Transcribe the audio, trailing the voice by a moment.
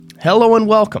Hello and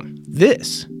welcome.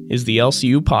 This is the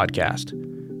LCU Podcast,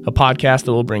 a podcast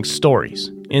that will bring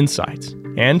stories, insights,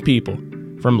 and people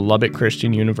from Lubbock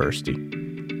Christian University.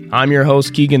 I'm your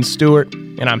host, Keegan Stewart,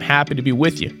 and I'm happy to be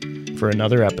with you for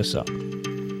another episode.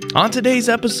 On today's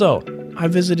episode, I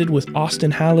visited with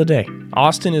Austin Halliday.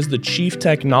 Austin is the Chief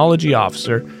Technology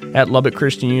Officer at Lubbock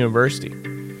Christian University.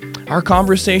 Our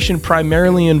conversation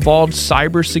primarily involved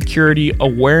Cybersecurity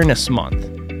Awareness Month.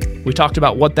 We talked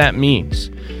about what that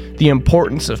means, the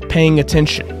importance of paying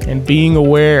attention and being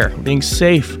aware, being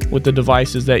safe with the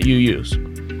devices that you use.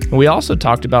 And we also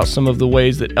talked about some of the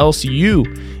ways that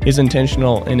LCU is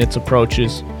intentional in its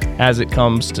approaches as it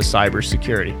comes to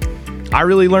cybersecurity. I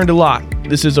really learned a lot.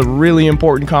 This is a really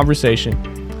important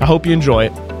conversation. I hope you enjoy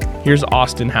it. Here's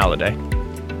Austin Halliday.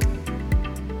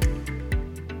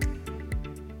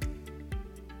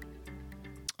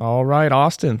 All right,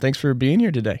 Austin, thanks for being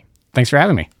here today. Thanks for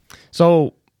having me.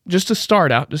 So just to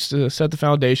start out, just to set the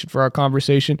foundation for our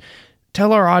conversation,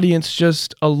 tell our audience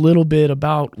just a little bit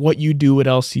about what you do at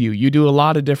LCU. You do a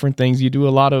lot of different things. You do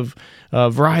a lot of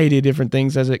variety of different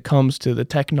things as it comes to the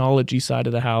technology side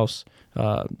of the house.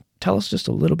 Tell us just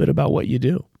a little bit about what you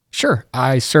do. Sure.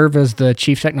 I serve as the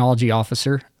Chief Technology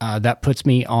Officer. That puts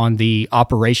me on the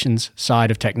operations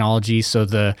side of technology. So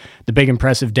the big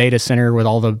impressive data center with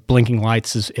all the blinking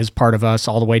lights is part of us,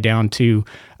 all the way down to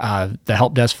the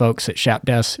help desk folks at Shap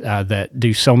Desk that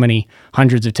do so many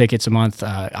hundreds of tickets a month.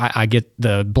 I get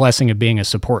the blessing of being a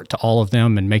support to all of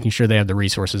them and making sure they have the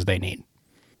resources they need.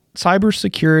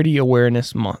 Cybersecurity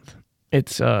Awareness Month.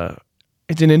 It's an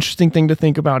interesting thing to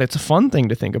think about. It's a fun thing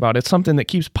to think about. It's something that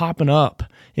keeps popping up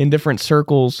in different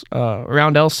circles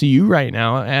around LCU right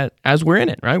now as we're in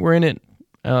it, right? We're in it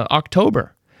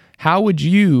October. How would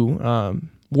you,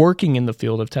 working in the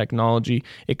field of technology,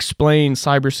 explain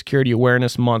Cybersecurity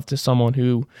Awareness Month to someone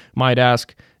who might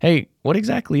ask, hey, what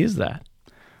exactly is that?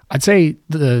 I'd say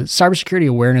the Cybersecurity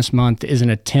Awareness Month is an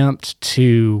attempt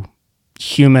to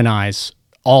humanize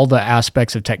all the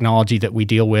aspects of technology that we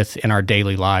deal with in our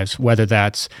daily lives, whether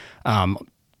that's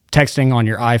texting on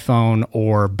your iPhone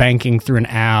or banking through an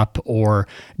app or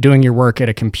doing your work at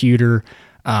a computer,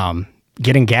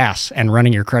 getting gas and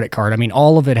running your credit card. I mean,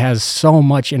 all of it has so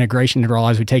much integration into our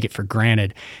lives, we take it for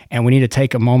granted. And we need to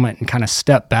take a moment and kind of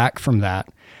step back from that,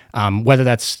 whether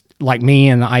that's like me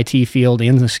in the IT field,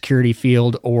 in the security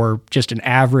field, or just an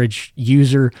average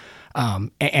user,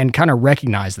 and kind of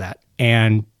recognize that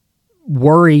and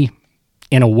worry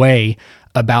in a way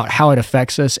about how it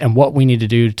affects us and what we need to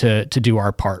do to do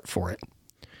our part for it.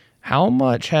 How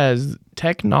much has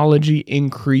technology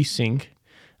increasing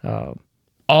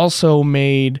also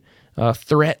made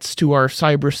threats to our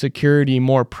cybersecurity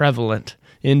more prevalent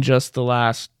in just the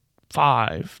last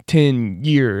 5-10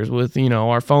 years with,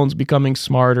 our phones becoming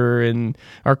smarter and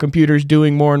our computers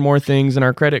doing more and more things and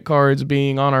our credit cards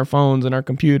being on our phones and our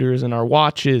computers and our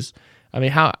watches? I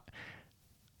mean, how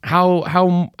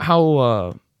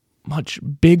much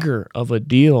bigger of a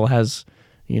deal has,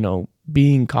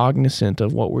 being cognizant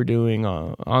of what we're doing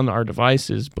on our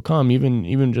devices become,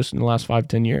 even just in the last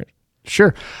 5-10 years?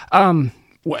 Sure.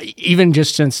 Even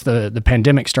just since the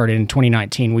pandemic started in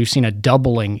 2019, we've seen a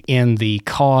doubling in the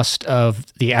cost of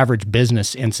the average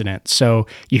business incident. So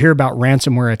you hear about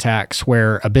ransomware attacks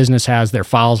where a business has their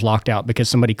files locked out because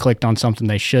somebody clicked on something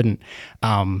they shouldn't.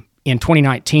 In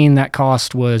 2019, that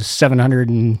cost was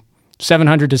 $700,000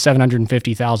 to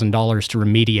 $750,000 to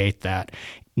remediate that.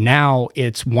 Now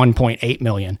it's $1.8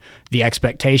 million. The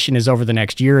expectation is over the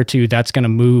next year or two, that's going to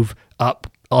move up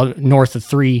north of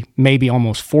 $3, maybe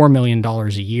almost $4 million a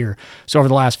year. So over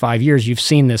the last 5 years, you've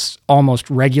seen this almost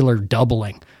regular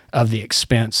doubling of the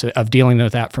expense of dealing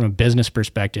with that from a business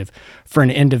perspective. For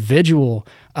an individual,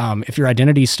 if your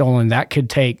identity is stolen, that could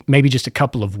take maybe just a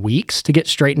couple of weeks to get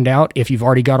straightened out if you've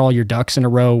already got all your ducks in a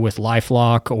row with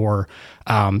LifeLock or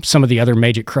some of the other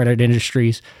major credit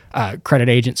agencies.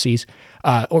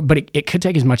 But it could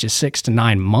take as much as 6 to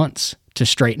 9 months to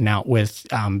straighten out with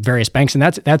various banks. And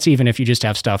that's even if you just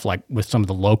have stuff like with some of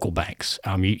the local banks.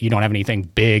 You don't have anything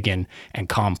big and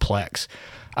complex.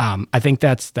 I think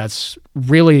that's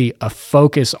really a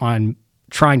focus on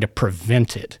trying to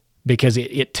prevent it because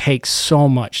it takes so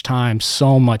much time,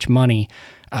 so much money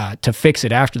to fix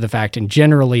it after the fact. And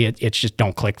generally, it's just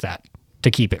don't click that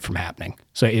to keep it from happening.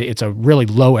 So it's a really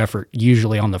low effort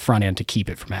usually on the front end to keep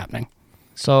it from happening.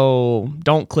 So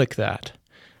don't click that.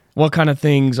 What kind of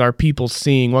things are people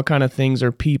seeing? What kind of things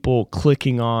are people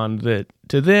clicking on that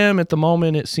to them at the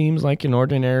moment it seems like an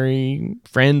ordinary,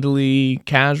 friendly,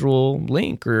 casual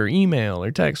link or email or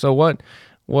text? So what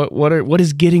What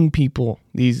is getting people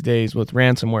these days with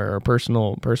ransomware or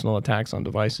personal attacks on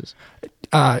devices?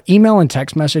 Email and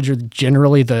text message are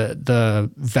generally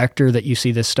the vector that you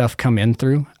see this stuff come in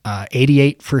through.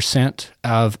 88%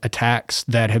 of attacks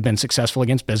that have been successful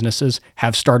against businesses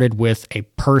have started with a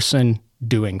person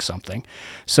doing something.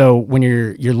 So when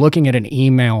you're looking at an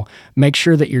email, make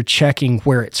sure that you're checking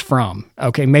where it's from.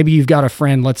 Okay, maybe you've got a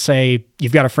friend, let's say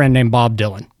you've got a friend named Bob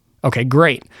Dylan. Okay,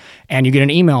 great. And you get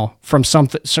an email from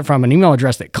an email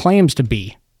address that claims to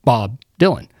be Bob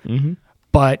Dylan. Mm-hmm.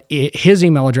 But his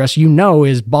email address,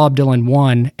 is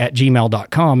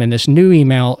bobdylan1@gmail.com, and this new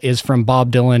email is from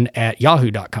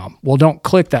bobdylan@yahoo.com. Well, don't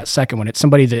click that second one. It's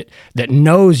somebody that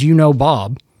knows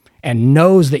Bob and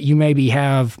knows that you maybe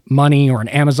have money or an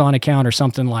Amazon account or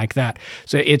something like that.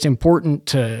 So it's important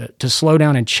to slow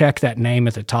down and check that name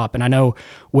at the top. And I know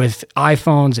with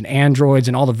iPhones and Androids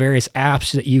and all the various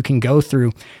apps that you can go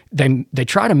through, they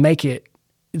try to make it,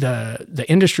 the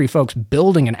industry folks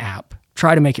building an app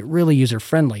try to make it really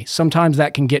user-friendly. Sometimes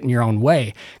that can get in your own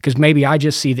way because maybe I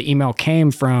just see the email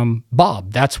came from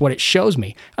Bob. That's what it shows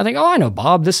me. I think, I know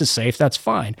Bob. This is safe. That's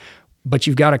fine. But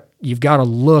you've got to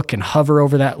look and hover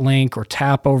over that link or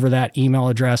tap over that email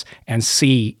address and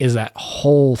see, is that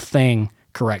whole thing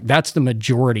correct? That's the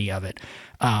majority of it.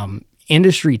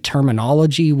 Industry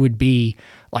terminology would be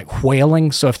like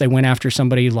whaling. So if they went after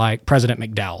somebody like President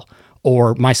McDowell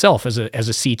or myself as a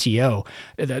CTO,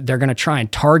 they're going to try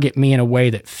and target me in a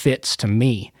way that fits to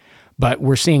me. But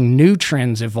we're seeing new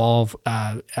trends evolve.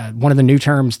 One of the new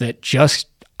terms that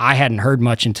I hadn't heard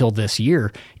much until this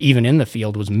year, even in the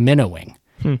field, was minnowing.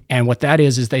 And what that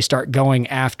is they start going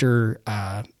after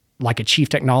like a chief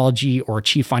technology or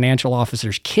chief financial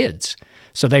officer's kids.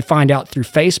 So they find out through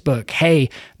Facebook, hey,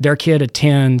 their kid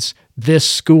attends this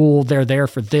school, they're there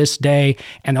for this day,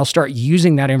 and they'll start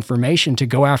using that information to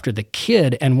go after the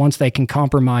kid. And once they can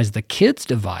compromise the kid's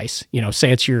device,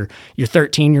 say it's your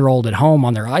 13-year-old at home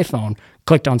on their iPhone,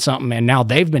 clicked on something and now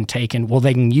they've been taken, well,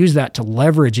 they can use that to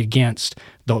leverage against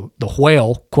the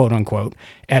whale, quote unquote,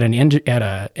 at an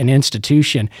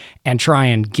institution and try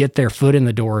and get their foot in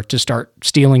the door to start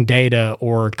stealing data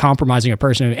or compromising a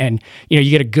person. And you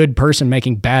get a good person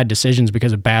making bad decisions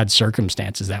because of bad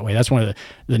circumstances that way. That's one of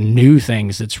the new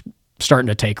things that's starting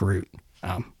to take root.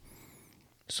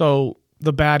 So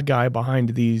the bad guy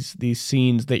behind these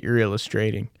scenes that you're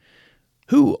illustrating,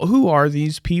 who are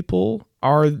these people?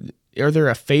 Are there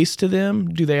a face to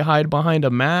them? Do they hide behind a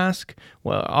mask?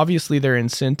 Well, obviously their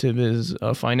incentive is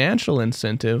a financial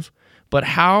incentive, but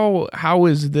how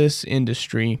is this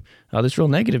industry, this real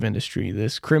negative industry,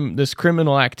 this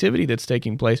criminal activity that's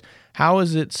taking place, how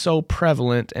is it so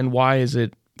prevalent and why is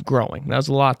it growing? There's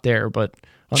a lot there, but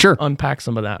Sure. Unpack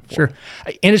some of that for Sure.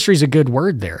 me. Industry is a good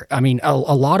word there. I mean,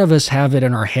 a lot of us have it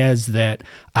in our heads that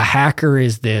a hacker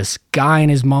is this guy in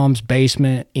his mom's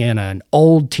basement in an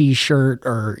old T-shirt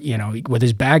or, with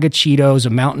his bag of Cheetos, a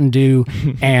Mountain Dew,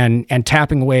 and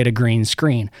tapping away at a green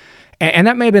screen. And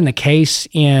that may have been the case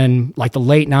in like the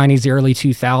late 90s, the early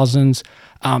 2000s.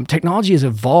 Technology has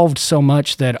evolved so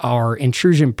much that our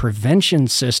intrusion prevention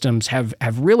systems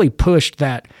have really pushed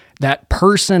that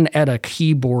person at a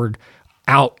keyboard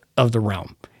out of the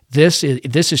realm. This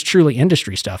is truly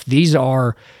industry stuff. These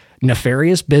are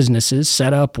nefarious businesses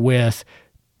set up with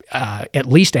at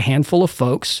least a handful of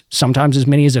folks, sometimes as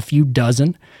many as a few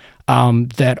dozen,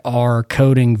 that are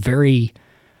coding very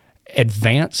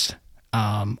advanced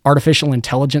artificial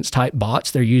intelligence type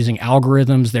bots. They're using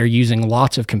algorithms. They're using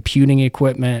lots of computing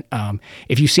equipment.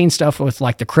 If you've seen stuff with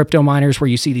like the crypto miners where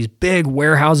you see these big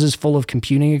warehouses full of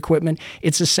computing equipment,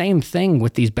 it's the same thing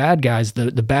with these bad guys,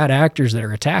 the bad actors that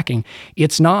are attacking.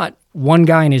 It's not one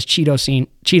guy in his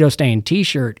Cheeto stained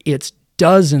T-shirt. It's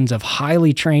dozens of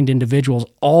highly trained individuals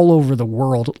all over the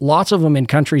world, lots of them in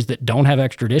countries that don't have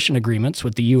extradition agreements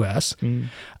with the U.S.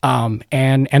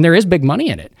 And there is big money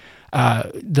in it.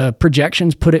 The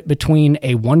projections put it between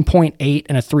a $1.8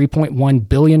 and a $3.1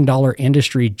 billion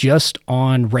industry just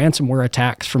on ransomware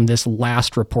attacks from this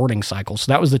last reporting cycle.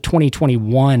 So that was the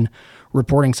 2021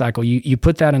 reporting cycle. You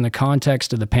put that in the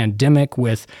context of the pandemic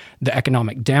with the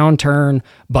economic downturn,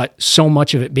 but so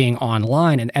much of it being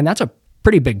online, and that's a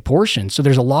pretty big portion. So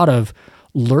there's a lot of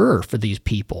lure for these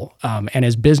people. And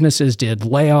as businesses did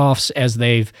layoffs, as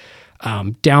they've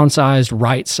downsized,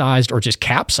 right-sized, or just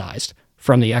capsized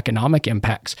from the economic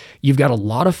impacts, you've got a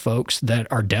lot of folks that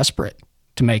are desperate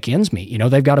to make ends meet.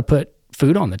 They've got to put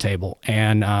food on the table,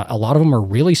 and a lot of them are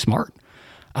really smart.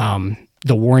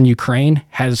 The war in Ukraine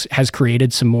has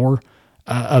created some more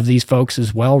of these folks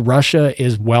as well. Russia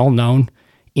is well known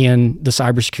in the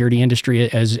cybersecurity industry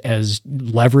as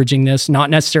leveraging this. Not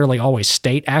necessarily always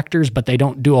state actors, but they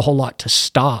don't do a whole lot to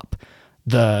stop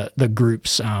the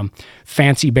groups.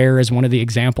 Fancy Bear is one of the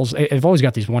examples. They've always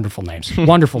got these wonderful names,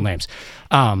 wonderful names.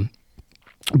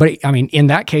 But I mean, in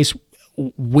that case,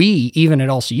 we, even at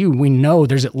LCU, we know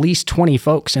there's at least 20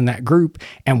 folks in that group,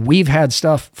 and we've had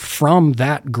stuff from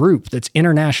that group that's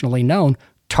internationally known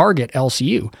target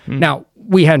LCU. Now,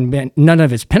 none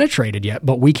of it's penetrated yet,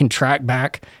 but we can track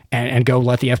back and go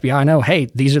let the FBI know, hey,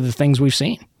 these are the things we've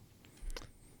seen.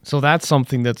 So that's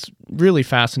something that's really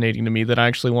fascinating to me that I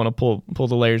actually want to pull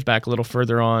the layers back a little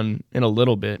further on in a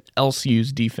little bit,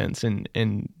 LCU's defense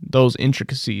and those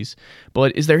intricacies.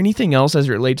 But is there anything else as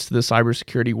it relates to the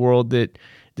cybersecurity world that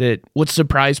would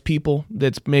surprise people,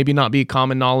 that's maybe not be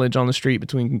common knowledge on the street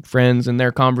between friends and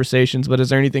their conversations, but is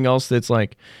there anything else that's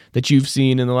like that you've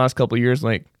seen in the last couple of years,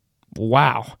 like,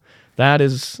 wow, that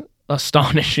is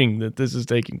astonishing that this is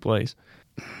taking place?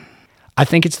 I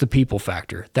think it's the people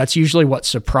factor. That's usually what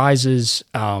surprises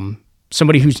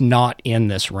somebody who's not in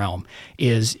this realm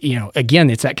is, again,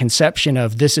 it's that conception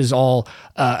of this is all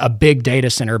a big data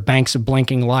center, banks of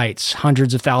blinking lights,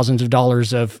 hundreds of thousands of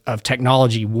dollars of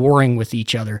technology warring with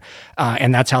each other,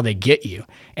 and that's how they get you.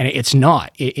 And it's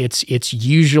not. It's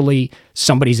usually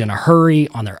somebody's in a hurry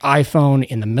on their iPhone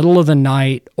in the middle of the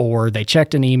night, or they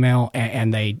checked an email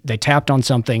and they tapped on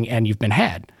something and you've been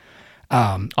had.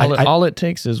 All it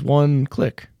takes is one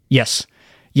click. Yes.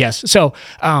 So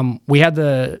we had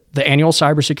the annual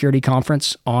cybersecurity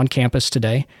conference on campus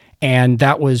today, and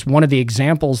that was one of the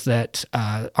examples that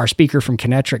our speaker from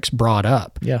Kinetrix brought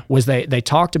up. Yeah. Was they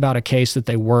talked about a case that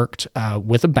they worked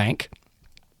with a bank,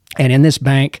 and in this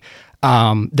bank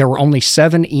there were only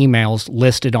 7 emails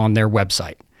listed on their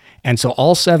website, and so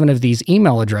all 7 of these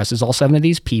email addresses, all 7 of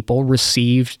these people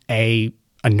received a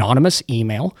anonymous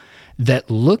email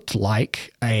that looked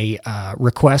like a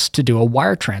request to do a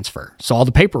wire transfer. So all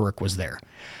the paperwork was there.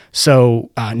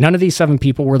 So none of these 7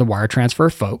 people were the wire transfer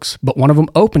folks, but one of them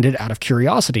opened it out of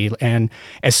curiosity. And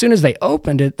as soon as they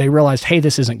opened it, they realized, hey,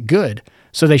 this isn't good.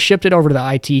 So they shipped it over to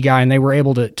the IT guy, and they were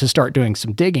able to start doing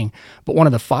some digging. But one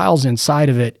of the files inside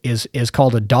of it is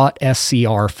called a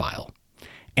 .scr file.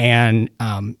 And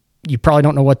you probably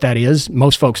don't know what that is.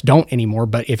 Most folks don't anymore.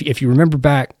 But if you remember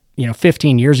back,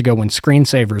 15 years ago when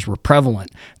screensavers were prevalent,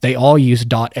 they all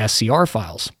used .scr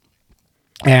files.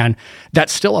 And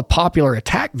that's still a popular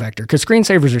attack vector because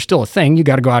screensavers are still a thing. You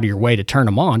got to go out of your way to turn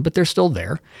them on, but they're still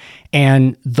there.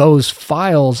 And those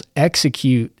files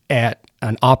execute at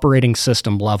an operating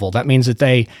system level. That means that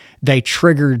they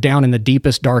trigger down in the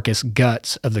deepest, darkest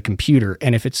guts of the computer.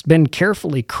 And if it's been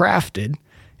carefully crafted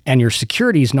and your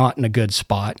security is not in a good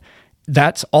spot,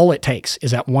 that's all it takes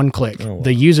is that one click. Oh, wow.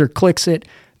 The user clicks it.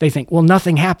 They think, well,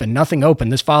 nothing happened, nothing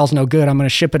opened. This file's no good. I'm going to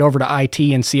ship it over to IT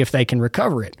and see if they can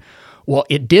recover it. Well,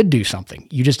 it did do something.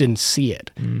 You just didn't see it.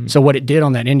 So what it did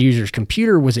on that end user's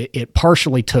computer was it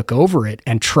partially took over it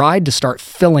and tried to start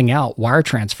filling out wire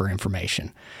transfer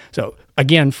information. So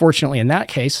again, fortunately in that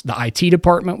case, the IT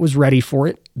department was ready for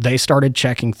it. They started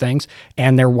checking things,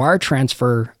 and their wire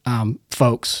transfer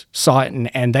folks saw it,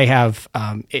 and they have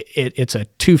it's a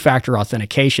 2-factor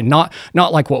authentication, not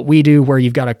like what we do where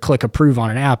you've got to click approve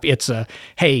on an app. It's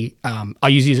hey, I'll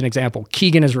use you as an example.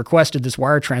 Keegan has requested this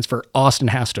wire transfer. Austin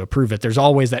has to approve it. There's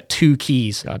always that 2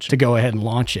 keys to go ahead and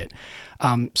launch it.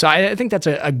 So I think that's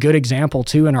a good example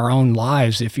too in our own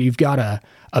lives. If you've got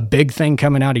a big thing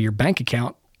coming out of your bank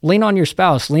account, lean on your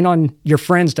spouse, lean on your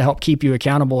friends to help keep you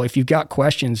accountable. If you've got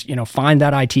questions, find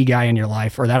that IT guy in your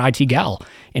life or that IT gal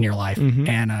in your life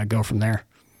and go from there.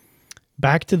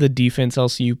 Back to the defense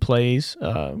LCU plays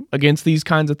against these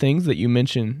kinds of things that you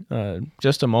mentioned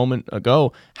just a moment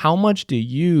ago. How much do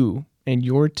you and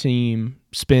your team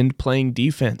spend playing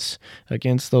defense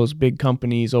against those big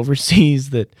companies overseas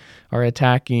that are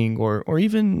attacking, or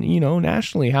even,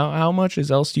 nationally? How much is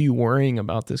LCU worrying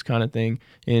about this kind of thing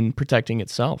in protecting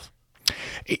itself?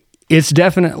 It's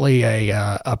definitely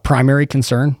a primary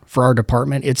concern for our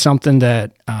department. It's something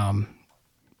that,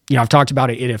 I've talked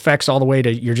about it. It affects all the way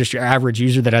to your average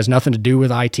user that has nothing to do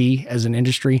with IT as an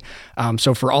industry.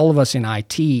 So for all of us in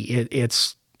IT,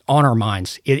 it's on our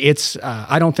minds. It's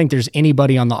I don't think there's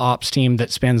anybody on the ops team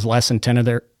that spends less than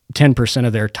 10%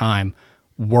 of their time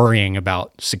worrying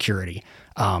about security,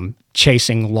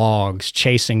 chasing logs,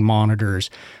 chasing monitors,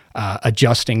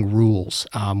 adjusting rules.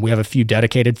 We have a few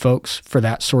dedicated folks for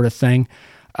that sort of thing.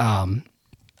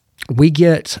 We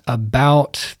get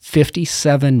about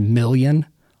 57 million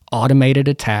automated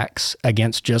attacks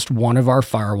against just one of our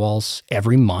firewalls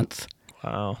every month.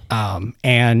 Wow.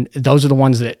 And those are the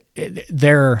ones that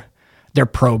they're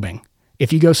probing.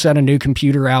 If you go set a new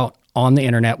computer out on the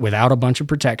internet without a bunch of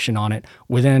protection on it,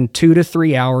 within 2 to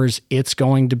 3 hours, it's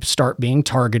going to start being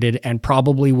targeted, and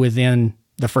probably within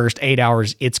the first 8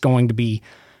 hours,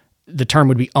 the term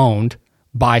would be owned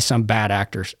by some bad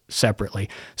actors separately.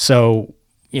 So,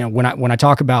 when I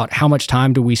talk about how much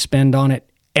time do we spend on it,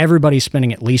 everybody's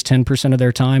spending at least 10% of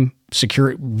their time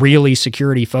really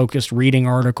security focused, reading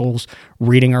articles,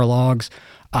 reading our logs.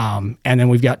 And then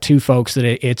we've got 2 folks that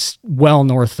it's well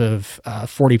north of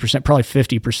 40%, probably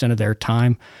 50% of their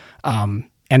time.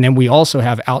 And then we also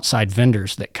have outside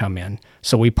vendors that come in.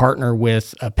 So we partner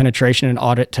with a penetration and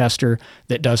audit tester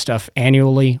that does stuff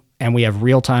annually, and we have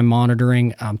real-time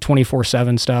monitoring,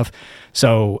 24/7 stuff.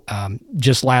 So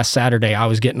just last Saturday, I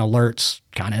was getting alerts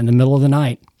kind of in the middle of the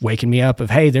night, waking me up of,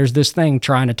 hey, there's this thing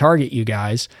trying to target you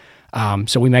guys.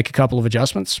 So we make a couple of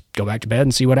adjustments, go back to bed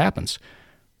and see what happens.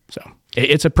 So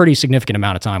it's a pretty significant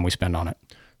amount of time we spend on it.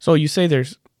 So you say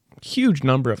there's a huge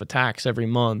number of attacks every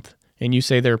month, and you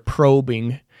say they're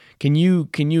probing. Can you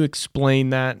explain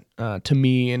that to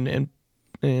me and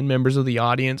members of the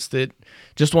audience that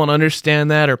just want to understand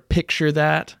that or picture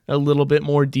that a little bit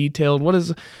more detailed? What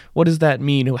does that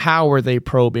mean? How are they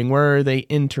probing? Where are they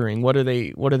entering? What are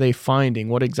they finding?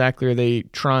 What exactly are they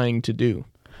trying to do?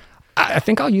 I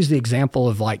think I'll use the example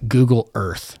of like Google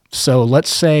Earth. So let's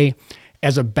say,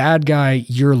 as a bad guy,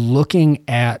 you're looking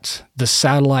at the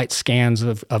satellite scans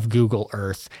of Google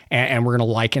Earth, and we're going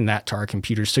to liken that to our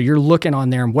computers. So you're looking on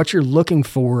there, and what you're looking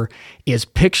for is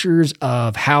pictures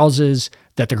of houses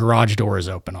that the garage door is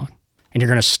open on. And you're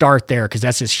going to start there because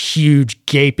that's this huge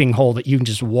gaping hole that you can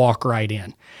just walk right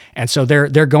in. And so they're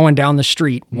going down the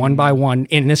street one by one.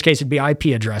 In this case, it'd be IP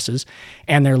addresses,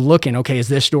 and they're looking, okay, is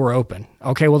this door open?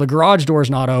 Okay, well, the garage door is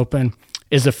not open.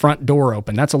 Is the front door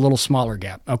open? That's a little smaller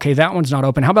gap. Okay, that one's not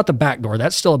open. How about the back door?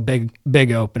 That's still a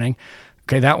big opening.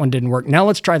 Okay, that one didn't work. Now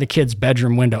let's try the kid's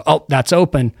bedroom window. Oh, that's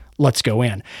open. Let's go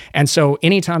in. And so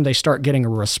anytime they start getting a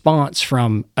response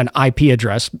from an IP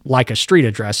address, like a street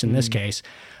address in this case,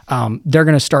 they're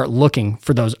going to start looking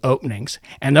for those openings.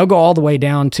 And they'll go all the way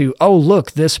down to, oh,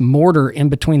 look, this mortar in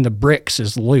between the bricks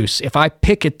is loose. If I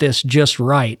pick at this just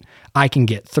right, I can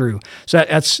get through. So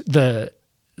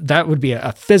that would be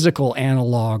a physical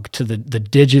analog to the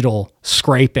digital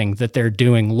scraping that they're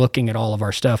doing, looking at all of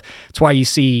our stuff. That's why you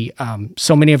see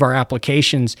so many of our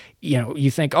applications, you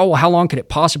think, oh, well, how long could it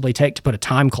possibly take to put a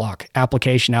time clock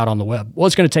application out on the web? Well,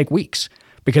 it's going to take weeks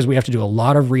because we have to do a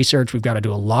lot of research. We've got to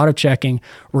do a lot of checking.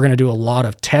 We're going to do a lot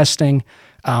of testing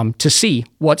to see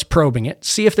what's probing it,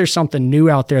 see if there's something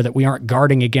new out there that we aren't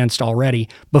guarding against already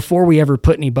before we ever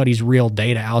put anybody's real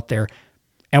data out there.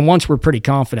 And once we're pretty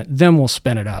confident, then we'll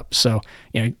spin it up. So,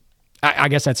 I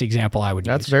guess that's the example I would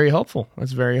use. That's very helpful.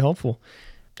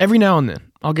 Every now and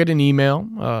then, I'll get an email.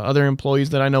 Other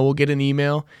employees that I know will get an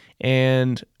email,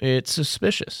 and it's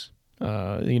suspicious.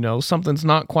 Something's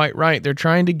not quite right. They're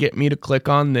trying to get me to click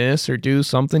on this or do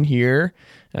something here,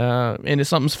 and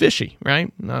something's fishy,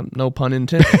 right? No pun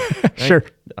intended. Right? Sure.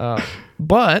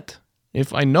 But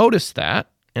if I notice that,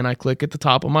 and I click at the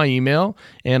top of my email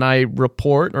and I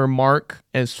report or mark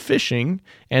as phishing,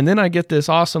 and then I get this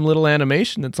awesome little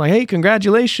animation that's like, hey,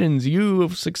 congratulations, you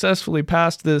have successfully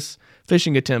passed this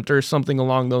phishing attempt or something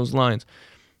along those lines.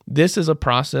 This is a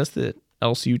process that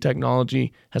LCU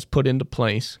Technology has put into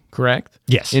place, correct?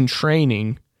 Yes. In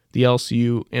training the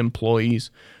LCU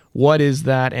employees. What is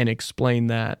that, and explain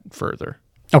that further?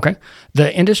 Okay.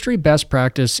 The industry best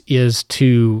practice is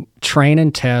to train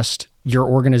and test your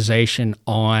organization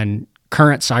on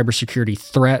current cybersecurity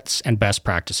threats and best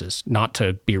practices, not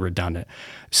to be redundant.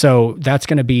 So that's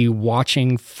going to be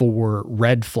watching for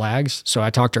red flags. So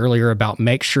I talked earlier about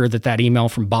make sure that email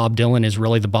from Bob Dylan is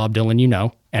really the Bob Dylan you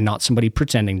know and not somebody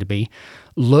pretending to be.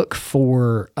 Look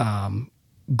for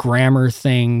grammar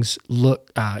things,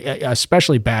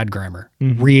 especially bad grammar,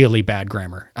 really bad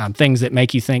grammar, things that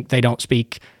make you think they don't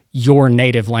speak your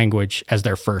native language as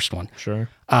their first one. Sure.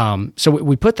 So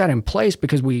we put that in place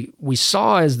because we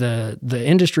saw as the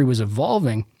industry was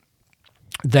evolving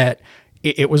that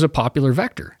it was a popular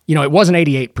vector. It wasn't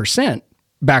 88%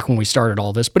 back when we started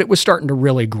all this, but it was starting to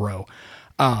really grow.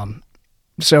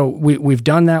 So we've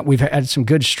done that. We've had some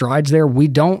good strides there. We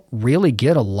don't really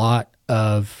get a lot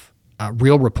of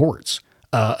real reports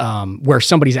where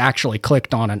somebody's actually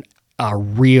clicked on a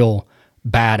real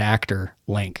bad actor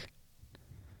link.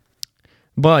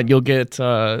 But you'll get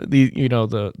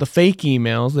the fake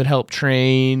emails that help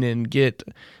train and get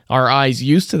our eyes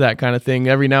used to that kind of thing.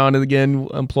 Every now and again,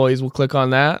 employees will click on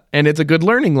that, and it's a good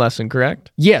learning lesson,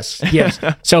 correct? Yes.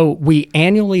 So we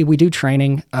do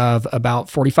training of about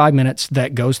 45 minutes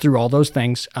that goes through all those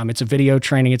things. It's a video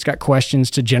training. It's got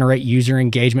questions to generate user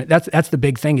engagement. That's the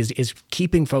big thing is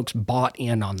keeping folks bought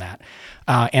in on that.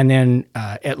 And then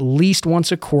at least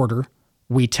once a quarter,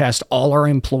 we test all our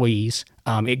employees.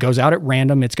 It goes out at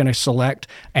random. It's going to select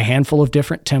a handful of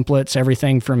different templates,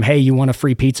 everything from, hey, you want a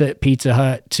free pizza at Pizza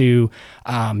Hut to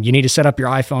you need to set up your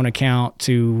iPhone account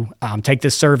to take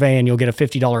this survey and you'll get a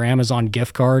 $50 Amazon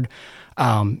gift card.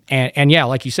 And yeah,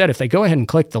 like you said, if they go ahead and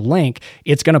click the link,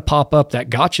 it's going to pop up that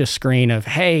gotcha screen of,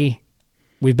 hey,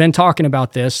 we've been talking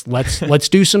about this. Let's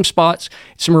do some spots,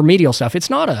 some remedial stuff. It's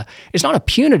not a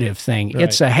punitive thing. Right.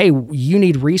 It's a, hey, you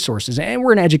need resources. And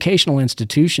we're an educational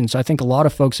institution, so I think a lot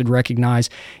of folks would recognize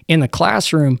in the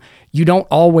classroom, you don't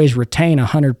always retain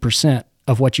 100%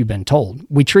 of what you've been told.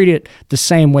 We treat it the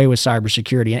same way with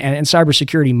cybersecurity. And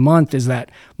Cybersecurity Month is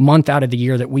that month out of the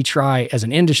year that we try as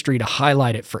an industry to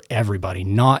highlight it for everybody,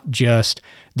 not just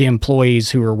the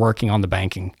employees who are working on the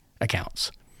banking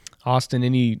accounts. Austin,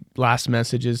 any last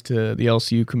messages to the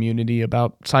LCU community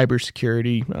about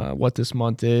cybersecurity, what this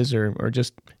month is, or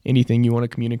just anything you want to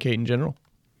communicate in general?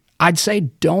 I'd say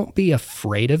don't be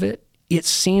afraid of it. It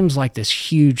seems like this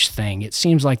huge thing. It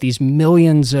seems like these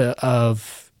millions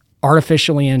of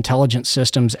artificially intelligent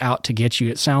systems out to get you.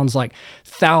 It sounds like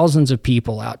thousands of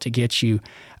people out to get you.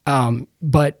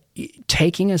 But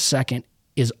taking a second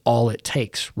is all it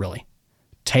takes, really.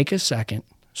 Take a second.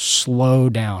 Slow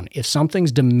down. If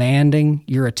something's demanding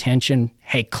your attention,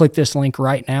 hey, click this link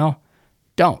right now,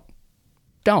 don't.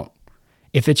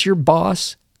 If it's your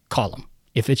boss, call them.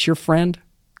 If it's your friend,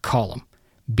 call them.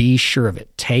 Be sure of it.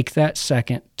 Take that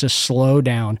second to slow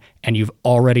down, and you've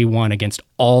already won against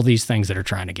all these things that are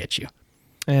trying to get you.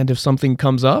 And if something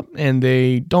comes up and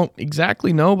they don't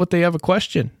exactly know, but they have a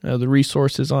question, the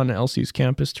resources on LCU's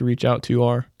campus to reach out to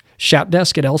are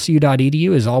Shapdesk at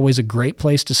lcu.edu is always a great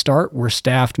place to start. We're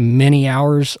staffed many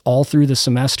hours all through the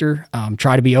semester.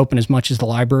 Try to be open as much as the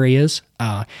library is.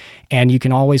 And you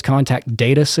can always contact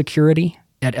data security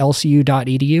at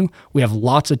lcu.edu. We have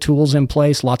lots of tools in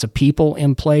place, lots of people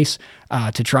in place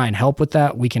to try and help with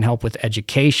that. We can help with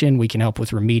education. We can help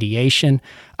with remediation.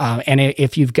 And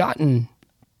if you've gotten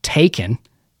taken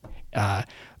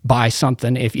by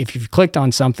something, if you've clicked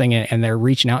on something and they're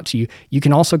reaching out to you, you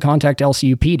can also contact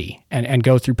LCU PD and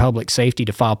go through public safety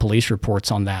to file police reports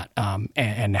on that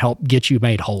and help get you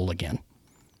made whole again.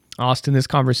 Austin, this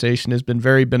conversation has been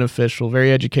very beneficial,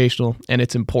 very educational, and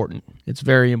it's important. It's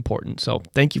very important. So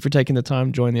thank you for taking the time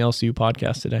to join the LCU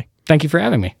podcast today. Thank you for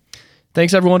having me.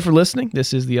 Thanks, everyone, for listening.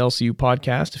 This is the LCU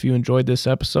podcast. If you enjoyed this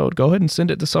episode, go ahead and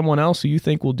send it to someone else who you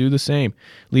think will do the same.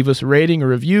 Leave us a rating or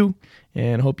review,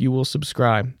 and hope you will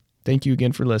subscribe. Thank you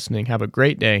again for listening. Have a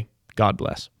great day. God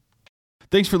bless.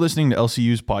 Thanks for listening to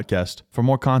LCU's podcast. For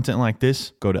more content like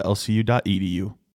this, go to lcu.edu.